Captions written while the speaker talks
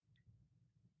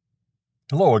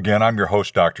Hello again, I'm your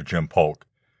host, Dr. Jim Polk,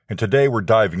 and today we're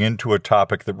diving into a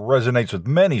topic that resonates with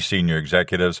many senior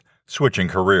executives switching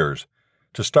careers.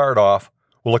 To start off,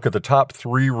 we'll look at the top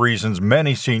 3 reasons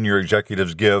many senior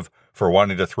executives give for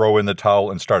wanting to throw in the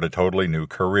towel and start a totally new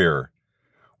career.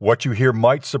 What you hear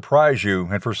might surprise you,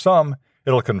 and for some,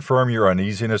 it'll confirm your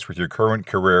uneasiness with your current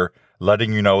career,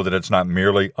 letting you know that it's not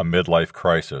merely a midlife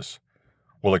crisis.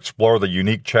 We'll explore the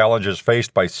unique challenges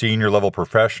faced by senior-level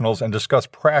professionals and discuss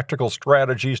practical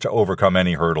strategies to overcome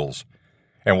any hurdles.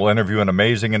 And we'll interview an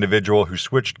amazing individual who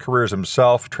switched careers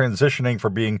himself, transitioning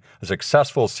from being a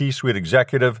successful C-suite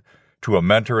executive to a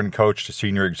mentor and coach to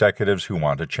senior executives who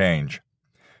want to change.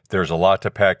 There's a lot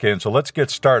to pack in, so let's get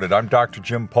started. I'm Dr.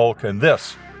 Jim Polk, and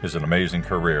this is An Amazing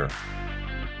Career.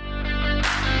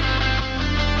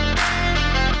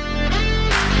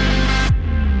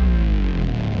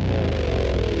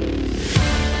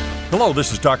 Hello,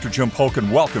 this is Dr. Jim Polk, and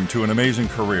welcome to An Amazing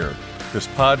Career. This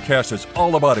podcast is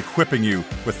all about equipping you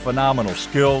with phenomenal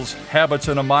skills, habits,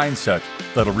 and a mindset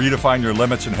that'll redefine your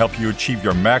limits and help you achieve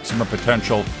your maximum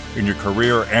potential in your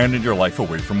career and in your life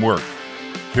away from work.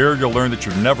 Here, you'll learn that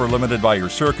you're never limited by your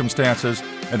circumstances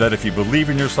and that if you believe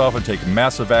in yourself and take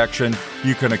massive action,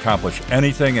 you can accomplish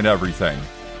anything and everything.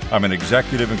 I'm an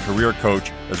executive and career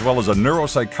coach, as well as a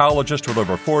neuropsychologist with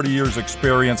over 40 years'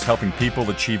 experience helping people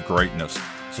achieve greatness.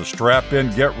 So strap in,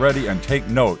 get ready, and take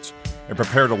notes, and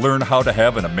prepare to learn how to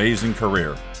have an amazing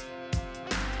career.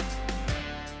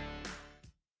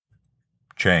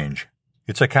 Change.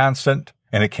 It's a constant,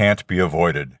 and it can't be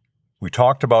avoided. We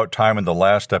talked about time in the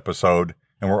last episode,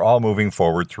 and we're all moving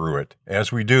forward through it.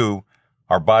 As we do,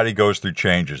 our body goes through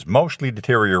changes, mostly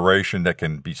deterioration that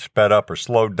can be sped up or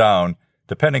slowed down,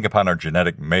 depending upon our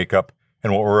genetic makeup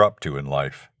and what we're up to in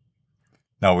life.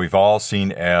 Now, we've all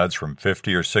seen ads from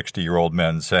 50 or 60-year-old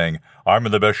men saying, "I'm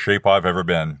in the best shape I've ever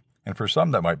been." And for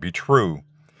some, that might be true.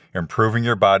 Improving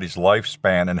your body's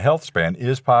lifespan and health span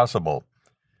is possible.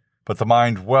 But the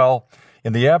mind, well,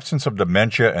 in the absence of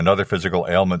dementia and other physical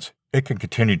ailments, it can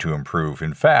continue to improve.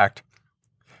 In fact,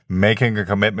 making a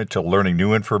commitment to learning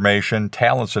new information,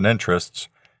 talents, and interests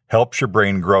helps your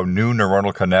brain grow new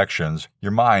neuronal connections.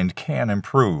 Your mind can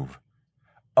improve.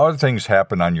 Other things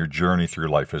happen on your journey through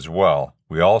life as well.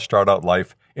 We all start out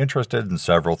life interested in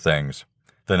several things.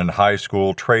 Then in high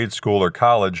school, trade school, or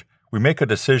college, we make a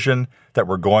decision that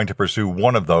we're going to pursue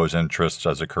one of those interests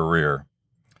as a career.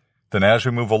 Then as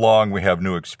we move along, we have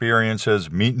new experiences,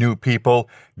 meet new people,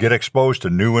 get exposed to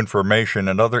new information,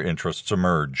 and other interests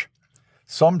emerge.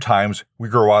 Sometimes we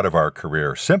grow out of our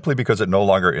career simply because it no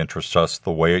longer interests us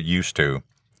the way it used to,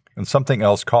 and something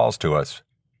else calls to us.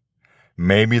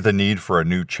 Maybe the need for a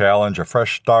new challenge, a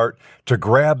fresh start, to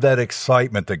grab that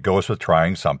excitement that goes with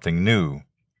trying something new.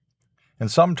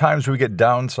 And sometimes we get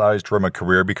downsized from a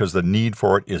career because the need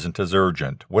for it isn't as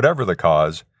urgent. Whatever the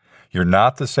cause, you're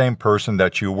not the same person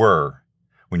that you were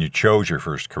when you chose your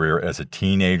first career as a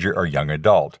teenager or young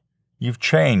adult. You've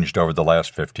changed over the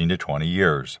last 15 to 20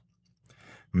 years.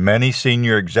 Many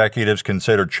senior executives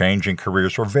consider changing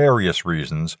careers for various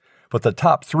reasons, but the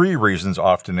top 3 reasons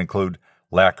often include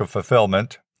lack of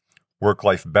fulfillment,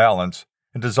 work-life balance,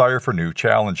 and desire for new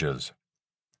challenges.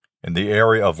 In the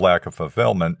area of lack of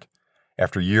fulfillment,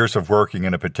 after years of working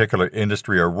in a particular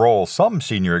industry or role, some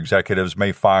senior executives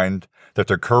may find that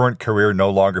their current career no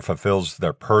longer fulfills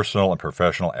their personal and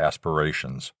professional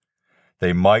aspirations.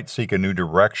 They might seek a new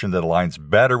direction that aligns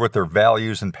better with their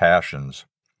values and passions.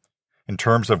 In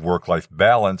terms of work-life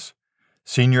balance,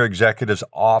 senior executives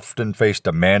often face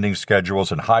demanding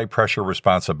schedules and high-pressure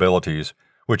responsibilities,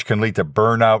 which can lead to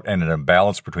burnout and an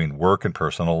imbalance between work and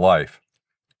personal life.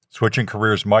 Switching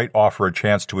careers might offer a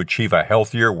chance to achieve a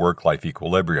healthier work-life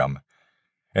equilibrium.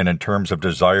 And in terms of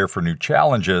desire for new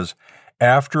challenges,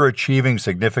 after achieving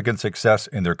significant success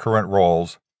in their current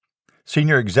roles,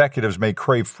 senior executives may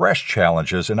crave fresh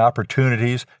challenges and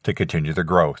opportunities to continue their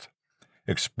growth.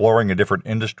 Exploring a different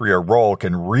industry or role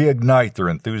can reignite their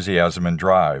enthusiasm and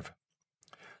drive.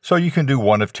 So you can do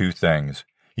one of 2 things.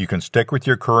 You can stick with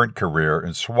your current career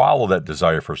and swallow that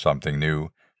desire for something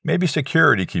new. Maybe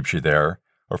security keeps you there,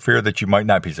 or fear that you might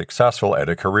not be successful at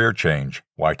a career change.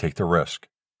 Why take the risk?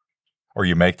 Or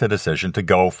you make the decision to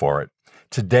go for it.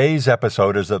 Today's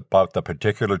episode is about the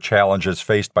particular challenges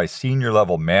faced by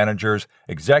senior-level managers,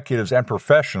 executives, and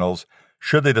professionals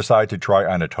should they decide to try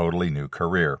on a totally new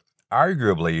career.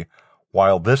 Arguably,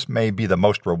 while this may be the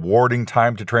most rewarding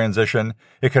time to transition,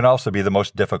 it can also be the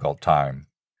most difficult time.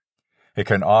 It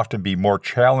can often be more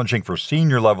challenging for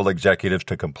senior-level executives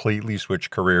to completely switch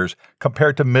careers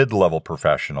compared to mid-level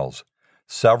professionals.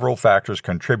 Several factors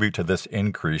contribute to this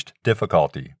increased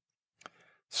difficulty.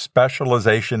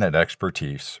 Specialization and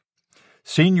expertise.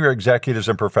 Senior executives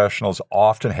and professionals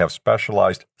often have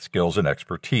specialized skills and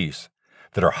expertise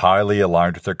that are highly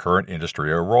aligned with their current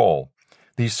industry or role.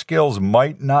 These skills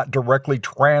might not directly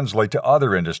translate to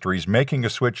other industries, making a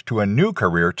switch to a new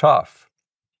career tough.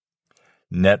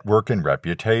 Network and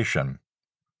reputation.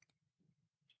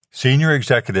 Senior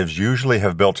executives usually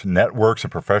have built networks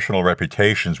and professional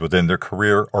reputations within their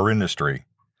career or industry.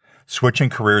 Switching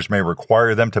careers may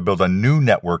require them to build a new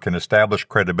network and establish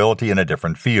credibility in a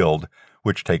different field,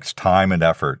 which takes time and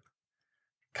effort.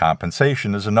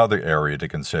 Compensation is another area to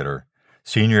consider.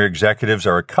 Senior executives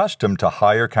are accustomed to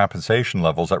higher compensation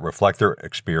levels that reflect their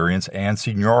experience and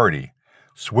seniority.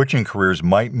 Switching careers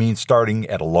might mean starting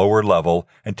at a lower level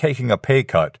and taking a pay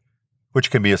cut,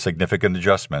 which can be a significant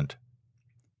adjustment.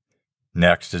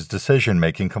 Next is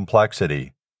decision-making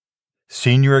complexity.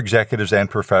 Senior executives and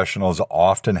professionals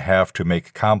often have to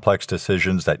make complex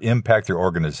decisions that impact their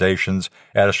organizations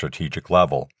at a strategic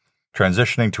level.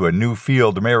 Transitioning to a new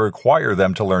field may require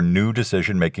them to learn new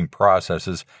decision-making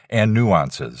processes and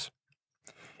nuances.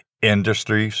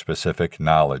 Industry-specific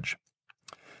knowledge.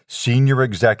 Senior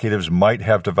executives might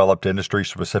have developed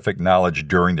industry-specific knowledge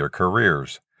during their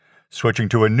careers. Switching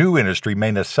to a new industry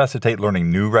may necessitate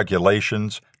learning new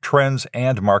regulations, trends,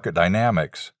 and market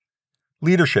dynamics.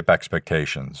 Leadership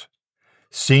expectations.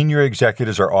 Senior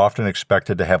executives are often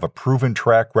expected to have a proven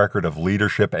track record of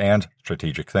leadership and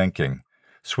strategic thinking.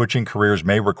 Switching careers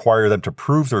may require them to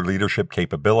prove their leadership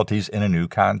capabilities in a new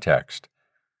context.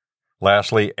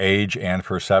 Lastly, age and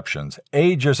perceptions.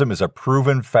 Ageism is a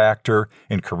proven factor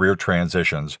in career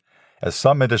transitions, as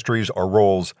some industries or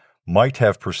roles might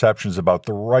have perceptions about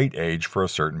the right age for a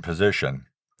certain position.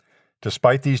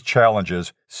 Despite these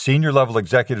challenges, senior-level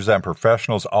executives and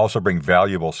professionals also bring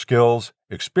valuable skills,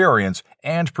 experience,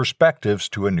 and perspectives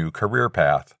to a new career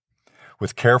path.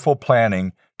 With careful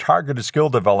planning, targeted skill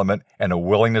development, and a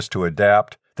willingness to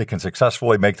adapt, they can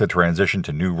successfully make the transition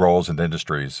to new roles and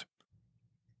industries.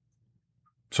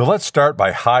 So let's start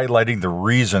by highlighting the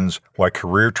reasons why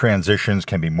career transitions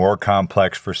can be more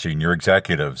complex for senior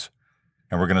executives.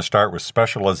 And we're going to start with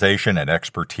specialization and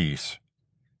expertise.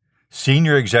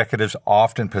 Senior executives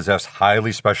often possess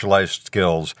highly specialized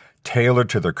skills tailored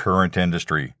to their current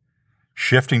industry.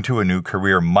 Shifting to a new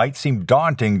career might seem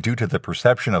daunting due to the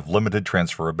perception of limited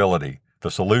transferability. The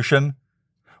solution?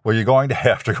 Well, you're going to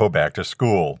have to go back to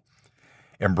school.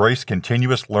 Embrace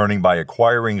continuous learning by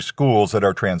acquiring skills that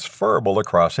are transferable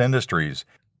across industries.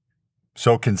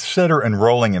 So consider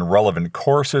enrolling in relevant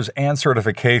courses and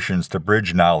certifications to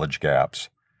bridge knowledge gaps.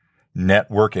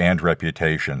 Network and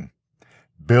reputation.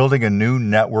 Building a new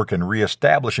network and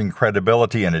reestablishing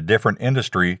credibility in a different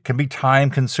industry can be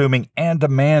time-consuming and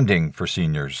demanding for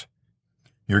seniors.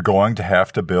 You're going to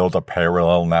have to build a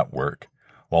parallel network.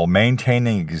 While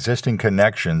maintaining existing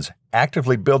connections,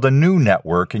 actively build a new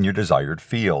network in your desired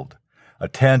field.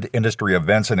 Attend industry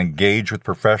events and engage with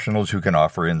professionals who can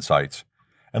offer insights.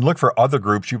 And look for other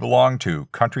groups you belong to: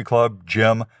 country club,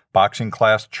 gym, boxing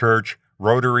class, church,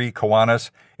 Rotary,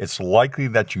 Kiwanis. It's likely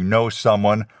that you know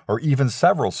someone or even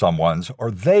several someones, or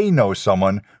they know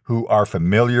someone who are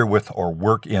familiar with or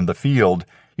work in the field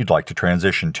you'd like to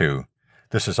transition to.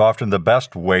 This is often the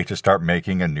best way to start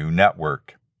making a new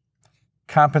network.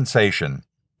 Compensation.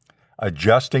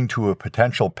 Adjusting to a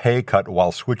potential pay cut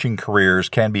while switching careers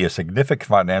can be a significant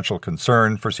financial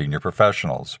concern for senior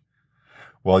professionals.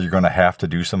 Well, you're going to have to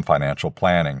do some financial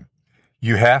planning.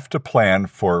 You have to plan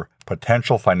for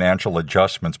potential financial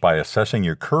adjustments by assessing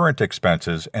your current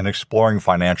expenses and exploring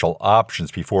financial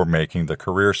options before making the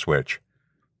career switch.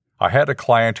 I had a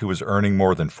client who was earning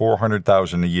more than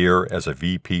 $400,000 a year as a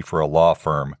VP for a law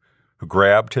firm, who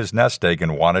grabbed his nest egg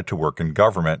and wanted to work in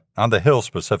government, on the Hill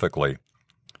specifically.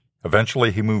 Eventually,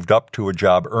 he moved up to a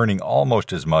job earning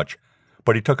almost as much,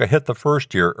 but he took a hit the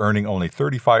first year, earning only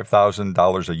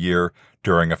 $35,000 a year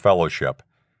during a fellowship,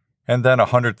 and then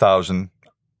 $100,000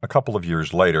 a couple of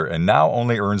years later, and now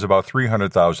only earns about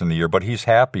 $300,000 a year, but he's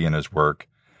happy in his work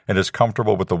and is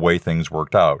comfortable with the way things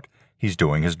worked out. He's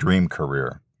doing his dream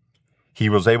career. He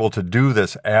was able to do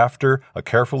this after a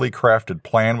carefully crafted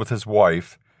plan with his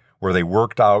wife, where they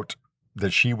worked out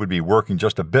that she would be working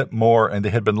just a bit more, and they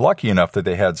had been lucky enough that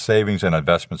they had savings and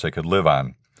investments they could live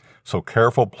on. So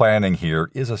careful planning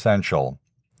here is essential.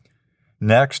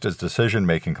 Next is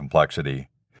decision-making complexity.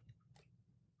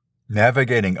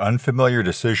 Navigating unfamiliar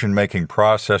decision-making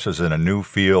processes in a new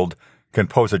field can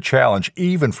pose a challenge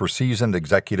even for seasoned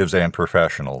executives and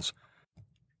professionals.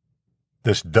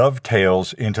 This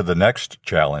dovetails into the next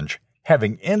challenge: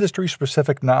 having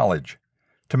industry-specific knowledge.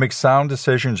 To make sound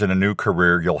decisions in a new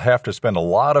career, you'll have to spend a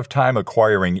lot of time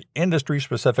acquiring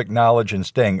industry-specific knowledge and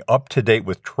staying up to date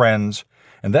with trends,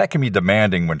 and that can be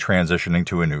demanding when transitioning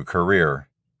to a new career.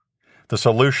 The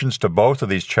solutions to both of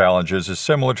these challenges is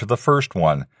similar to the first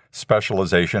one,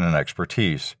 specialization and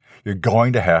expertise. You're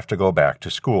going to have to go back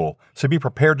to school, so be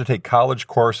prepared to take college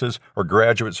courses or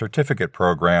graduate certificate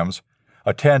programs,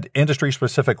 attend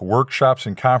industry-specific workshops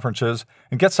and conferences,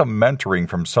 and get some mentoring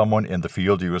from someone in the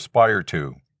field you aspire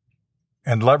to.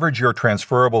 And leverage your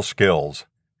transferable skills.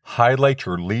 Highlight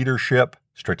your leadership,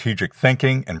 strategic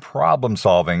thinking, and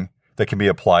problem-solving that can be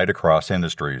applied across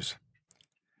industries.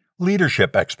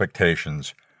 Leadership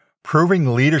expectations.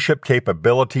 Proving leadership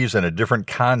capabilities in a different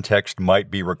context might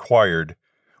be required,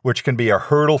 which can be a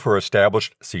hurdle for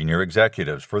established senior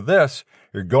executives. For this,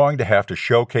 you're going to have to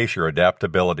showcase your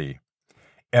adaptability.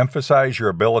 Emphasize your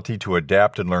ability to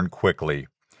adapt and learn quickly.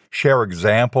 Share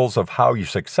examples of how you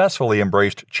successfully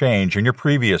embraced change in your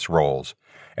previous roles,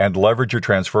 and leverage your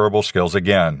transferable skills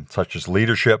again, such as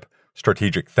leadership,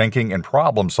 strategic thinking, and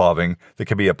problem solving that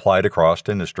can be applied across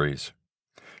industries.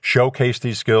 Showcase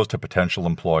these skills to potential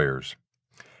employers.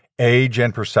 Age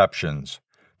and perceptions.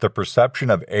 The perception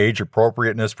of age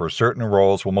appropriateness for certain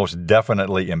roles will most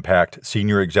definitely impact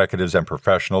senior executives and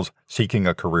professionals seeking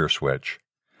a career switch.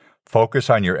 Focus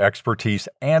on your expertise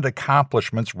and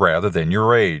accomplishments rather than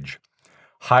your age.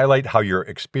 Highlight how your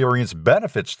experience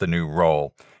benefits the new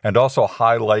role, and also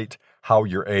highlight how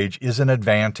your age is an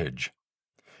advantage.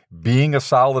 Being a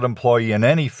solid employee in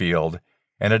any field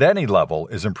and at any level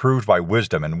is improved by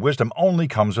wisdom, and wisdom only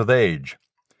comes with age.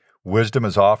 Wisdom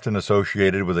is often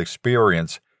associated with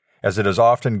experience, as it is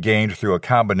often gained through a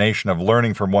combination of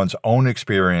learning from one's own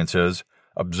experiences,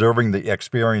 observing the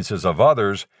experiences of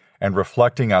others, and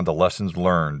reflecting on the lessons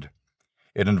learned.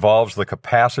 It involves the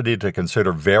capacity to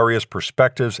consider various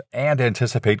perspectives and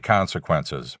anticipate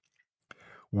consequences.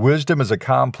 Wisdom is a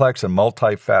complex and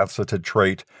multifaceted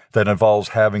trait that involves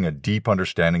having a deep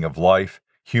understanding of life,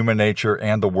 human nature,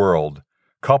 and the world,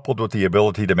 coupled with the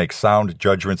ability to make sound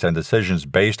judgments and decisions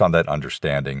based on that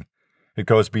understanding. It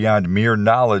goes beyond mere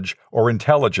knowledge or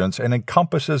intelligence and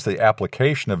encompasses the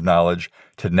application of knowledge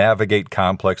to navigate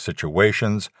complex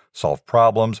situations, solve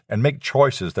problems, and make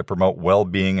choices that promote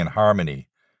well-being and harmony.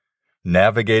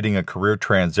 Navigating a career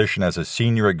transition as a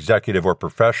senior executive or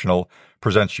professional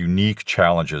presents unique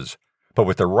challenges, but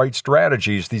with the right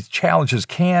strategies, these challenges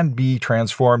can be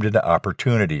transformed into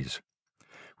opportunities.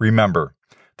 Remember,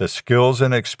 the skills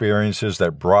and experiences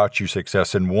that brought you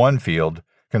success in one field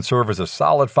can serve as a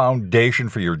solid foundation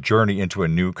for your journey into a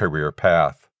new career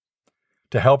path.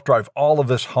 To help drive all of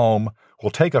this home,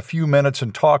 we'll take a few minutes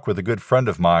and talk with a good friend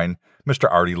of mine, Mr.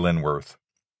 Artie Linworth.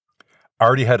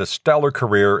 Artie had a stellar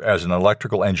career as an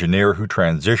electrical engineer who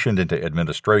transitioned into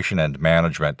administration and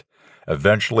management,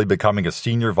 eventually becoming a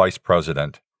senior vice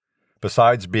president.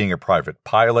 Besides being a private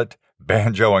pilot,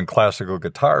 banjo and classical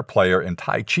guitar player, and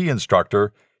Tai Chi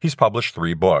instructor, he's published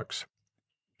 3 books.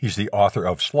 He's the author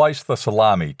of Slice the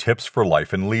Salami, Tips for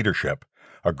Life and Leadership,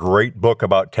 a great book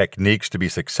about techniques to be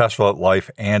successful at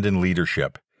life and in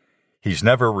leadership. He's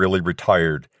never really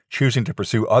retired, choosing to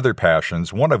pursue other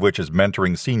passions, one of which is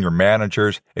mentoring senior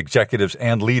managers, executives,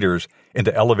 and leaders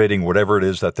into elevating whatever it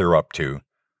is that they're up to.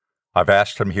 I've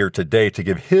asked him here today to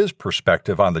give his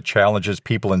perspective on the challenges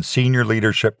people in senior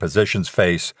leadership positions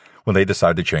face when they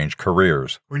decide to change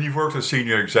careers. When you've worked with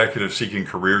senior executives seeking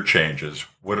career changes,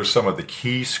 what are some of the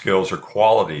key skills or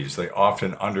qualities they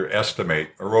often underestimate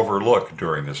or overlook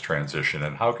during this transition,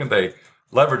 and how can they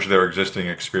leverage their existing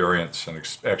experience and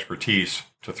expertise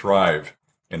to thrive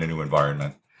in a new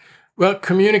environment? Well,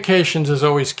 communications is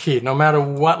always key, no matter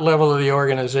what level of the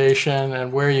organization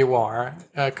and where you are.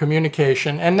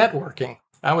 Communication and networking.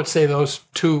 I would say those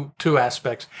two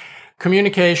aspects.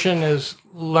 Communication is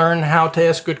learn how to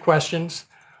ask good questions,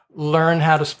 learn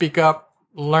how to speak up,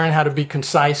 learn how to be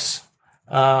concise,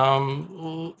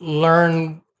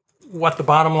 learn what the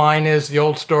bottom line is, the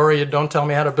old story, don't tell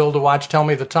me how to build a watch, tell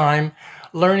me the time.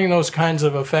 Learning those kinds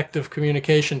of effective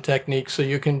communication techniques so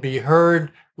you can be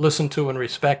heard, listened to, and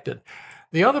respected.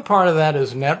 The other part of that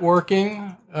is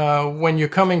networking. When you're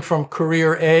coming from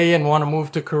career A and want to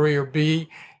move to career B,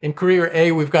 in career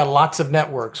A, we've got lots of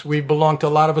networks. We belong to a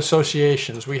lot of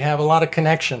associations. We have a lot of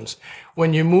connections.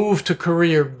 When you move to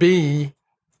career B,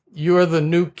 you're the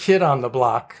new kid on the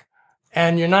block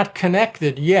and you're not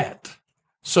connected yet.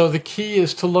 So the key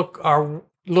is to look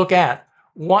at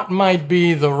what might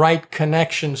be the right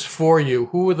connections for you.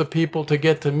 Who are the people to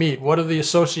get to meet? What are the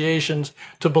associations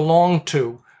to belong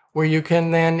to, where you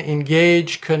can then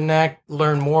engage, connect,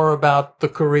 learn more about the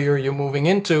career you're moving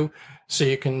into so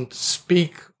you can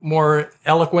speak more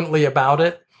eloquently about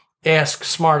it, ask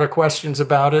smarter questions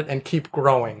about it, and keep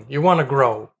growing. You want to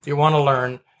grow. You want to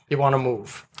learn. You want to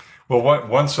move. Well,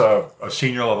 once a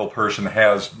senior level person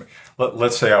has,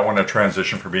 let's say I want to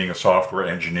transition from being a software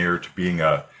engineer to being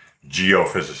a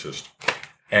geophysicist.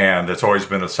 And it's always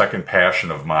been a second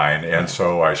passion of mine. And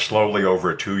so I slowly,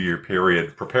 over a 2-year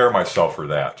period, prepare myself for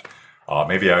that.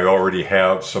 Maybe I already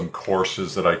have some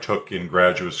courses that I took in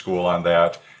graduate school on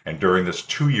that. And during this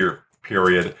 2-year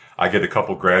period, I get a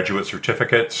couple graduate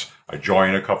certificates. I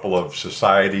join a couple of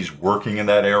societies working in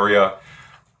that area.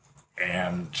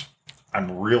 And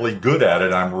I'm really good at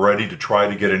it. I'm ready to try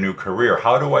to get a new career.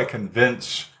 How do I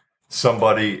convince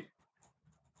somebody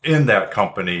in that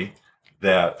company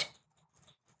that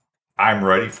I'm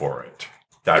ready for it?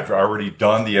 I've already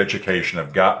done the education.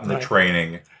 I've gotten the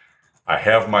training. I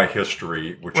have my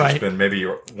history, which has been maybe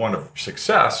one of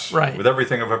success with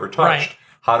everything I've ever touched.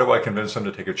 How do I convince them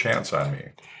to take a chance on me?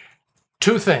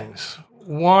 2 things.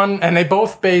 One, and they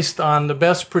both based on the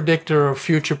best predictor of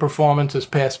future performance is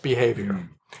past behavior.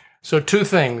 So 2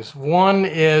 things. One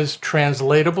is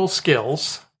translatable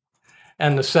skills,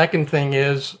 and the second thing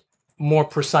is more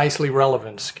precisely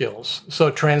relevant skills.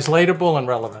 So translatable and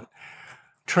relevant.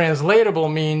 Translatable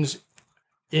means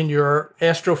in your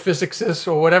astrophysicist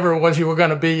or whatever it was you were going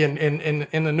to be in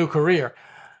the new career,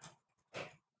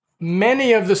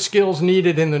 many of the skills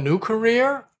needed in the new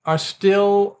career are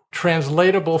still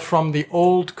translatable from the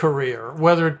old career,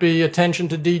 whether it be attention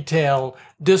to detail,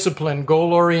 discipline,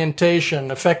 goal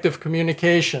orientation, effective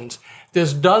communications.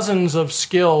 There's dozens of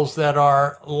skills that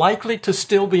are likely to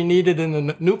still be needed in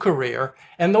the new career,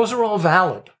 and those are all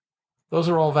valid. Those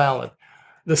are all valid.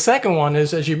 The second one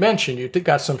is, as you mentioned, you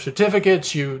got some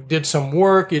certificates, you did some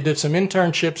work, you did some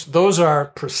internships. Those are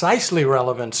precisely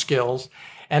relevant skills.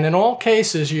 And in all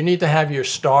cases, you need to have your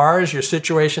STARS, your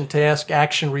situation, task,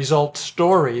 action, result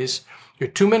stories, your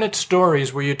 2-minute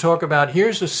stories where you talk about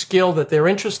here's a skill that they're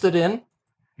interested in.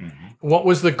 What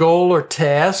was the goal or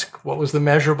task? What was the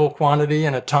measurable quantity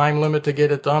and a time limit to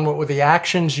get it done? What were the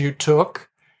actions you took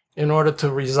in order to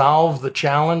resolve the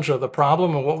challenge or the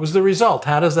problem? And what was the result?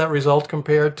 How does that result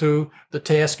compare to the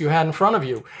task you had in front of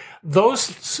you?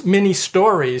 Those mini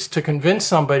stories to convince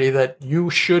somebody that you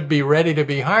should be ready to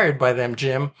be hired by them,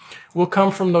 Jim, will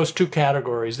come from those 2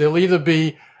 categories. They'll either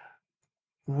be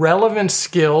relevant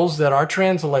skills that are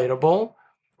translatable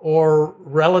or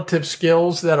relative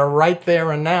skills that are right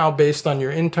there and now based on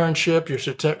your internship, your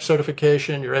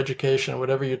certification, your education,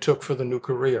 whatever you took for the new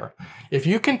career. If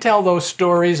you can tell those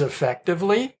stories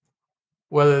effectively,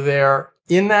 whether they're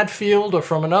in that field or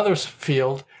from another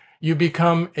field, you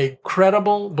become a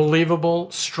credible, believable,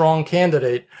 strong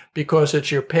candidate because it's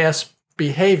your past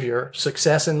behavior,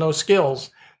 success in those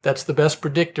skills, that's the best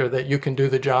predictor that you can do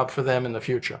the job for them in the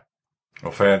future.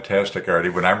 Well, fantastic, Artie.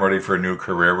 When I'm ready for a new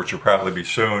career, which will probably be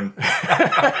soon,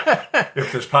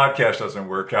 if this podcast doesn't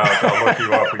work out, I'll look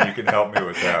you up and you can help me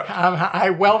with that.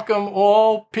 I welcome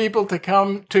all people to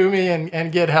come to me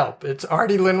and get help. It's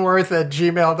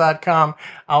artielinworth@gmail.com.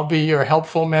 I'll be your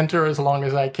helpful mentor as long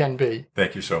as I can be.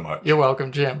 Thank you so much. You're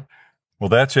welcome, Jim. Well,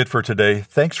 that's it for today.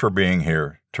 Thanks for being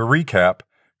here. To recap,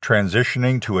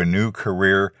 transitioning to a new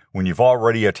career when you've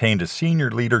already attained a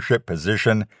senior leadership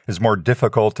position is more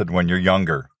difficult than when you're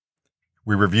younger.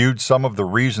 We reviewed some of the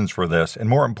reasons for this and,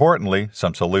 more importantly,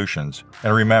 some solutions.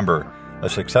 And remember, a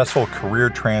successful career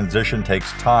transition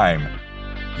takes time.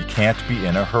 You can't be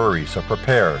in a hurry, so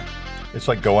prepare. It's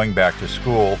like going back to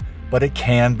school, but it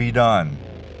can be done.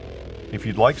 If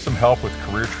you'd like some help with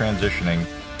career transitioning,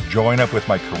 join up with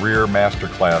my Career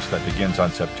Masterclass that begins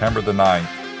on September the 9th.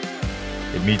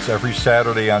 It meets every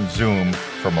Saturday on Zoom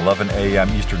from 11 a.m.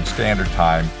 Eastern Standard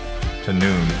Time to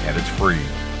noon, and it's free.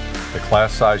 The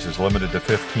class size is limited to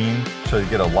 15, so you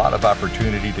get a lot of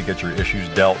opportunity to get your issues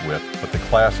dealt with, but the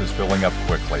class is filling up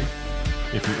quickly.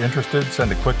 If you're interested,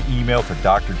 send a quick email to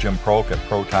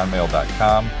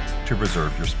drjimpolk@protonmail.com to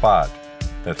reserve your spot.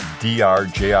 That's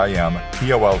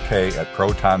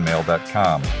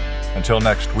drjimpolk@protonmail.com. Until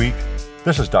next week,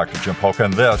 this is Dr. Jim Polk,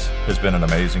 and this has been an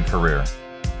amazing career.